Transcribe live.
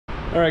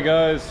All right,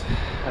 guys,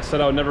 I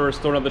said I would never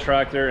restore another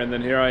tractor, and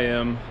then here I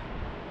am.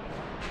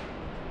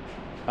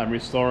 I'm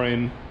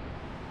restoring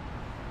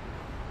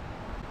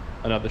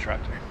another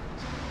tractor.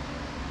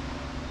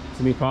 It's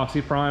an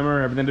epoxy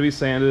primer, everything to be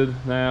sanded.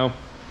 Now,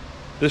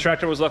 this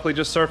tractor was luckily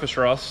just surface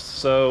rust,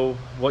 so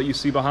what you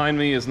see behind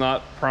me is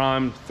not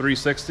primed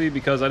 360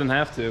 because I didn't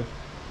have to.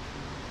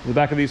 The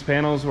back of these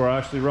panels were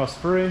actually rust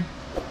free,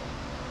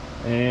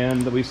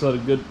 and we still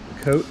had a good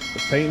coat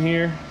of paint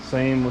here,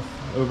 same with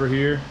over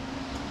here.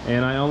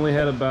 And I only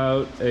had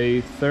about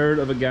 1/3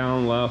 of a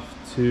gallon left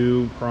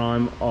to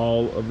prime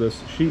all of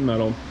this sheet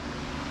metal.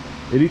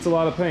 It eats a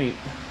lot of paint,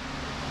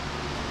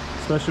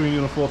 especially when you're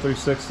doing a full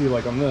 360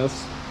 like on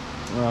this.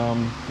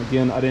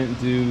 Again, I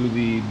didn't do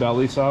the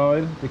belly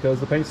side because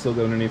the paint's still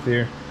going underneath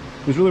here.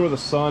 It was really where the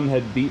sun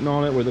had beaten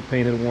on it, where the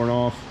paint had worn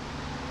off.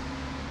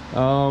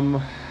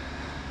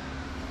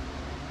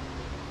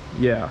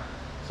 Yeah,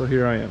 so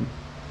here I am.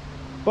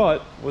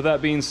 But with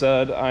that being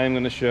said, I am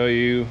going to show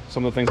you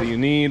some of the things that you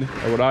need,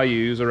 or what I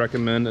use or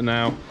recommend. And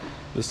now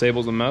this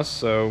table's a mess,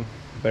 so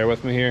bear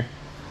with me here.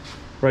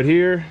 Right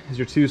here is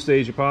your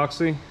 2-stage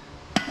epoxy.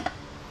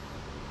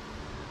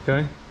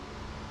 Okay,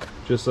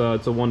 just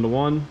it's a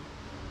 1-to-1.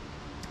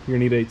 You're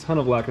gonna need a ton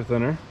of lacquer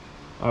thinner,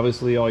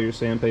 obviously all your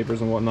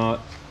sandpapers and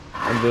whatnot.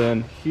 And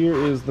then here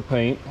is the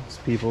paint, as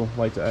people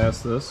like to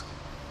ask this.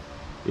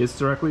 It's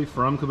directly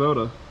from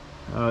Kubota.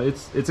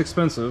 It's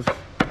expensive,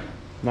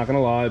 not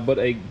gonna lie, but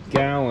a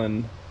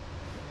gallon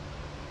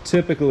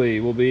typically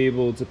will be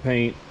able to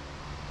paint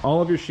all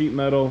of your sheet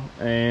metal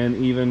and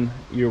even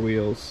your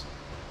wheels.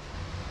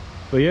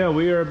 But yeah,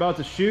 we are about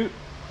to shoot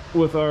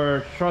with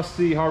our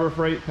trusty Harbor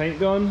Freight paint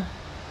gun.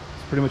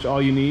 It's pretty much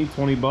all you need,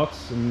 20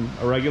 bucks and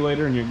a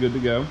regulator, and you're good to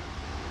go.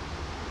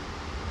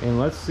 And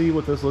let's see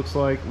what this looks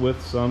like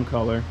with some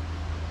color.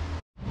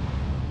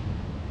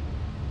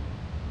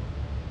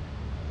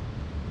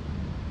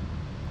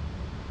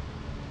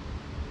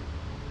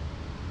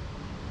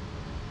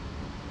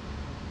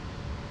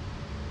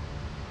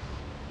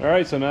 All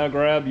right, so now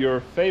grab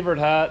your favorite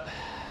hat,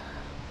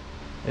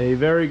 a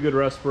very good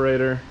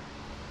respirator,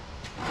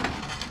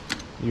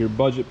 your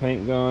budget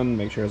paint gun,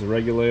 make sure it has a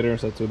regulator,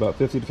 set to about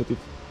 50 to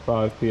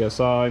 55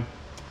 psi. I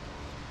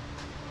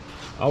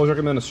always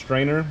recommend a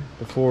strainer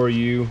before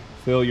you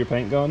fill your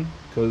paint gun,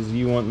 because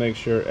you want to make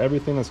sure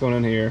everything that's going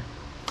in here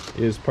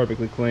is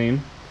perfectly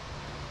clean.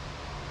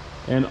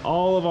 And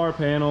all of our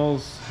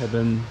panels have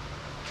been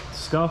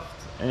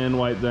scuffed and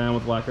wiped down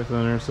with lacquer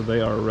thinner, so they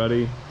are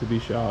ready to be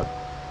shot.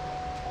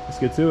 Let's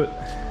get to it.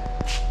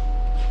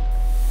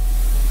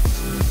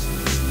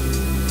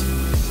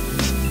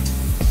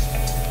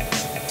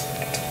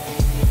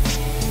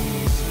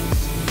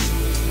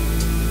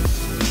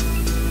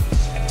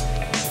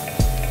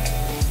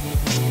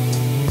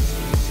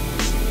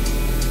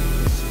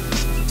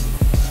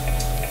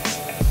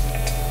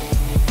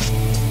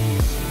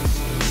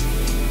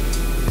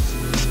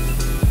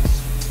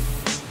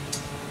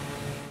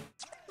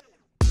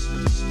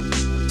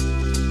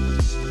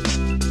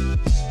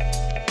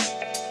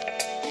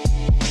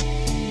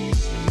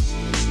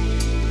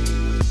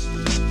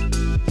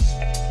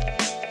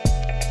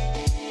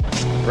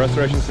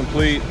 Restoration's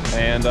complete,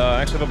 and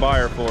I actually have a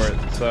buyer for it.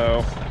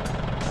 So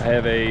I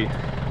have a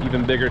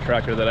even bigger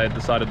tractor that I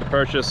decided to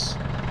purchase.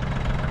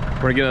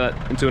 We're gonna get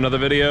that into another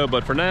video,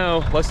 but for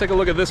now, let's take a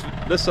look at this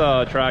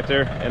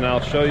tractor, and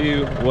I'll show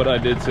you what I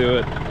did to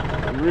it.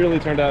 It really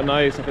turned out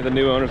nice. I think the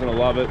new owner's gonna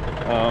love it.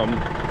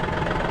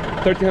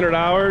 1,300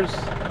 hours.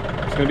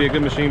 It's gonna be a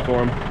good machine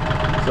for him.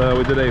 So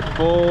we did a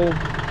full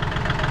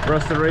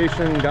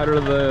restoration, got rid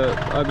of the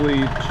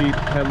ugly cheap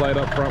headlight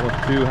up front with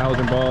 2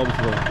 halogen bulbs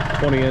with a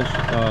 20-inch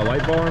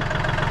light bar.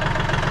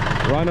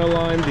 Rhino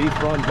lined the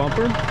front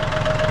bumper.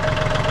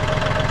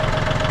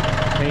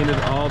 Painted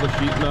all the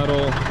sheet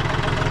metal,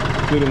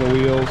 including the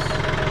wheels.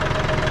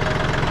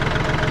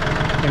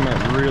 Came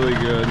out really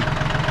good.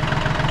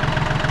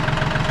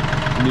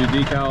 New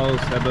decals,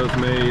 had those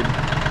made.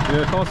 You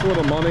know, it costs a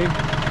little money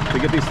to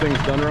get these things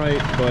done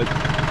right, but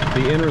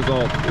the end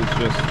result is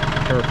just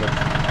perfect.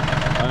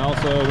 I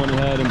also went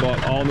ahead and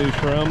bought all new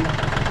trim.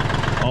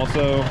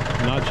 Also,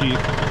 not cheap,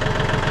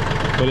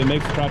 but it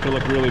makes the tractor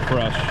look really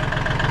fresh.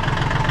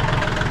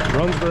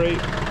 Runs great.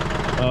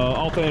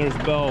 Alternators,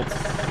 belts,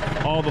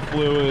 all the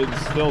fluids,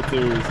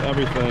 filters,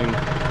 everything.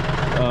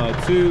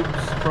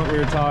 Tubes, front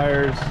rear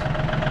tires,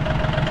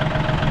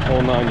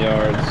 whole 9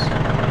 yards.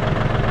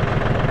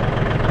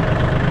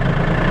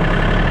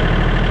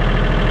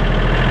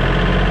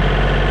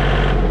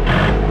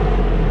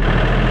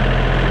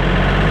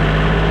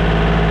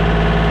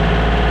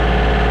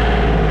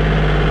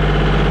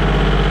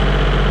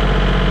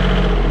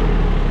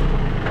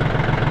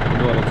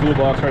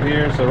 Toolbox right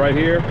here. So right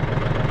here,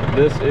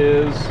 this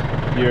is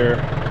your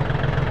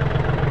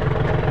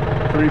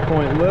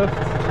 3-point lift.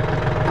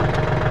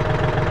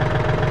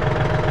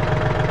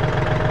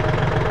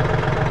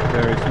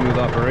 Very smooth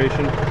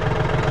operation.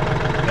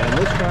 And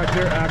this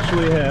tractor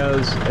actually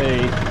has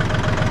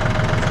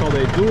it's called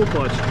a dual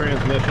clutch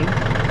transmission,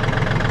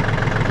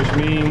 which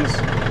means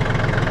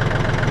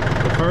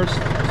the first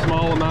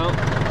small amount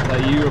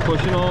that you are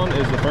pushing on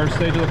is the first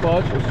stage of the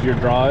clutch, which is your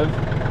drive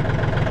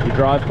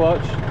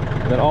clutch.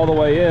 And then all the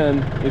way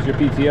in is your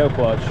PTO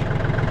clutch.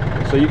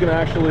 So you can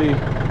actually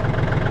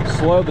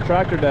slow the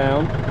tractor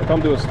down and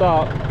come to a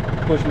stop,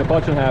 pushing the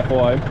clutch in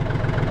halfway,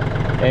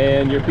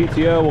 and your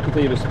PTO will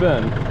continue to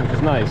spin, which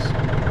is nice.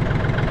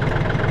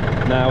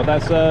 Now, with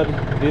that said,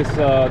 this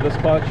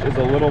clutch is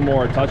a little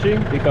more touchy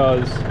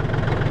because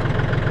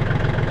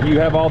you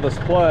have all this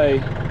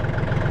play,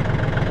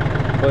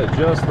 but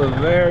just the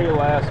very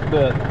last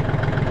bit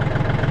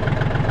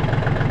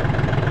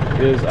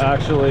is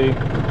actually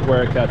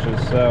where it catches.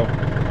 So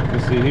you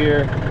see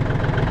here,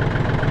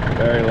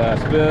 very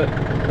last bit.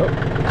 Oh.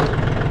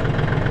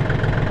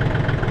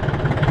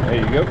 There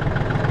you go.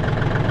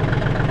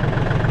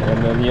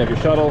 And then you have your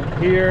shuttle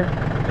here,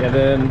 and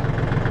then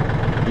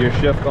your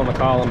shift on the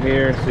column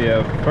here. So you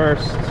have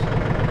first,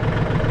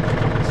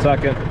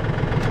 second,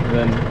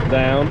 then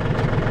down,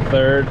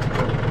 third,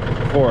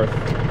 fourth.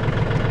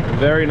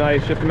 Very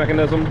nice shifting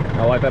mechanism.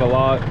 I like that a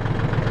lot.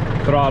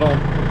 Throttle.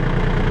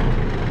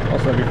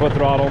 Also have your foot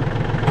throttle.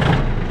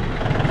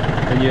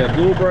 And you have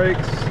dual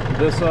brakes.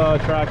 This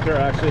tractor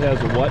actually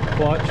has wet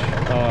clutch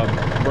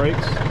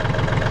brakes.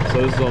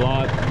 So this is a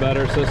lot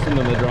better system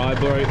than the dry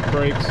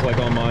brakes like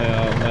on my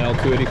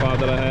L285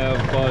 that I have,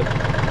 but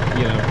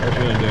you know, what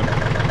you're gonna do.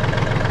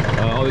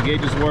 All the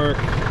gauges work,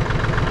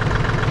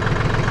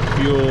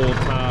 fuel,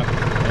 tach,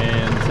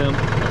 and temp,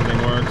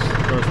 everything works.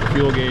 Of course, the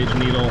fuel gauge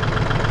needle,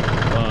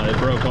 it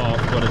broke off,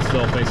 but it's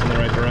still facing the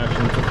right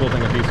direction. It's a full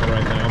tank of diesel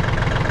right now.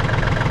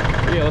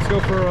 But yeah, let's go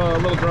for a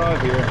little drive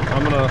here.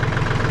 I'm gonna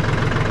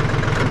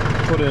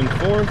put in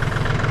fourth,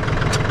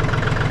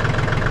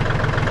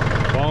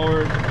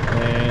 forward,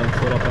 and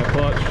split off that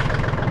clutch.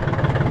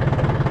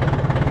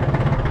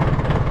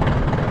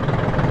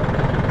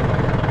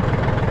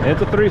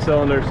 It's a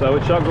 3-cylinder, so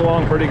it chugs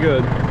along pretty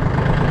good.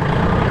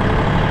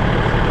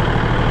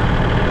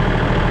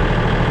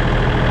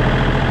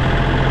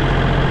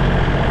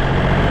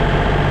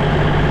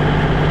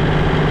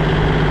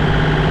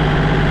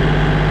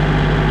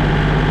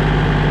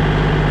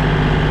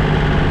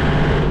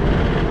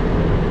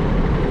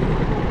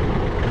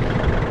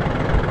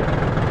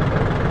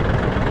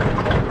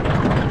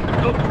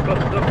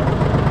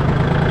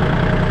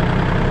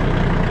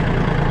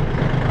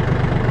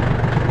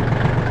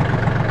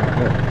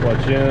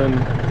 Clutch in.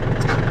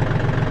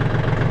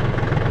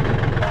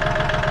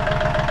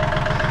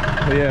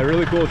 But yeah,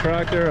 really cool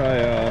tractor.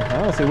 I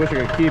honestly wish I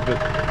could keep it.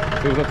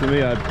 If it was up to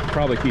me, I'd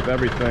probably keep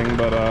everything,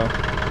 but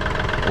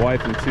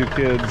wife and 2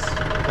 kids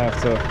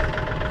have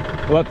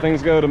to let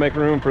things go to make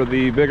room for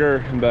the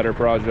bigger and better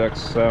projects.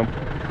 So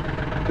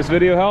if this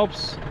video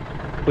helps,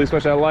 please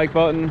push that like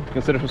button,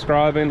 consider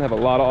subscribing. I have a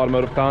lot of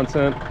automotive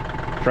content,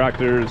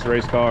 tractors,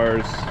 race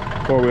cars,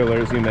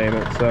 4-wheelers, you name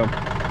it. So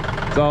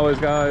as always,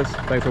 guys,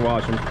 thanks for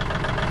watching.